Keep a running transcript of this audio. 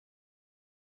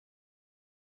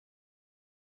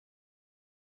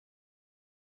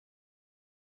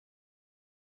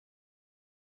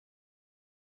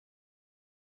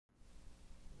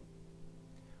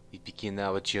begin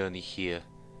our journey here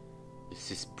with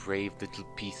this brave little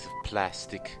piece of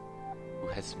plastic who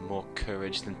has more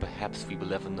courage than perhaps we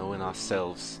will ever know in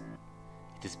ourselves.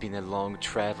 It has been a long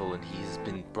travel, and he has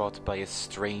been brought by a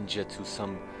stranger to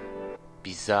some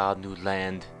bizarre new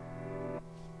land.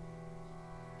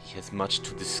 He has much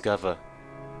to discover.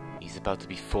 He's about to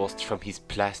be forced from his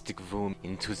plastic room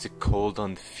into the cold,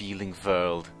 unfeeling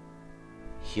world.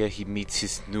 Here he meets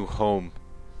his new home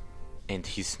and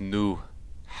his new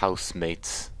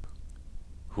housemates.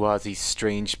 Who are these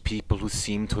strange people who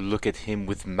seem to look at him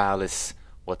with malice?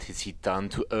 What has he done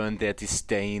to earn their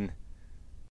disdain?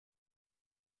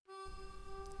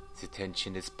 The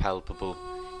tension is palpable.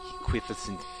 He quivers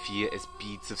in fear as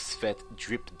beads of sweat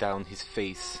drip down his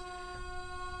face,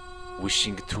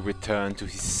 wishing to return to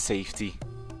his safety.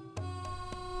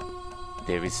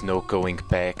 There is no going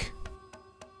back.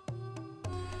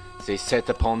 They set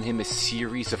upon him a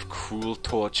series of cruel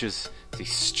tortures. They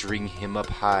string him up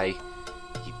high.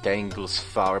 He dangles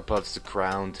far above the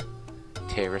ground,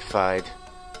 terrified.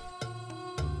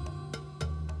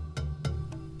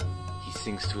 He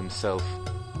thinks to himself,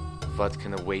 what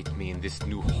can await me in this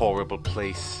new horrible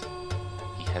place?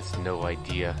 He has no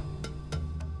idea.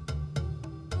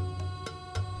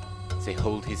 They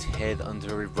hold his head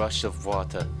under a rush of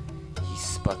water. He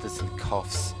sputters and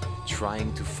coughs,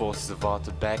 trying to force the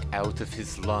water back out of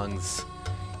his lungs.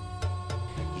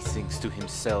 He thinks to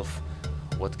himself,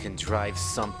 what can drive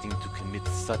something to commit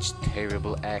such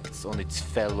terrible acts on its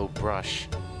fellow brush?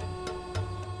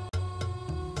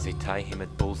 They tie him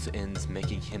at both ends,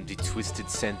 making him the twisted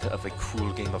center of a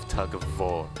cruel game of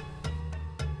tug-of-war.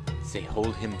 They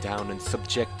hold him down and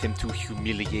subject him to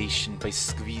humiliation by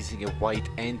squeezing a white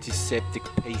antiseptic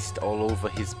paste all over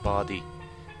his body.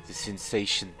 The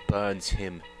sensation burns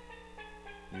him,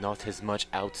 not as much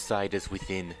outside as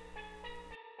within.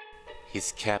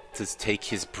 His captors take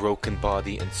his broken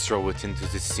body and throw it into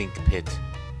the sink pit.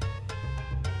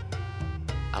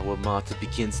 Our martyr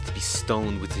begins to be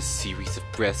stoned with a series of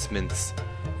breath mints,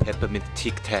 peppermint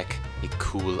tic-tac, a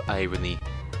cool irony.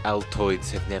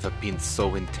 Altoids have never been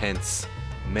so intense.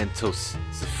 Mentos,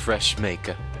 the fresh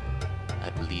maker. I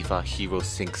believe our hero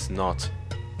thinks not.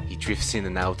 He drifts in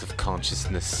and out of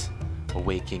consciousness,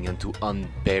 awaking into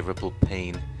unbearable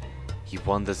pain. He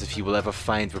wonders if he will ever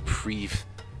find reprieve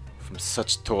from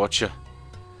such torture.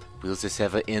 Will this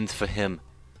ever end for him?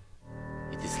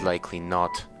 It is likely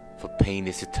not, for pain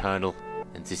is eternal,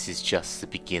 and this is just the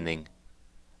beginning.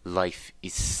 Life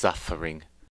is suffering.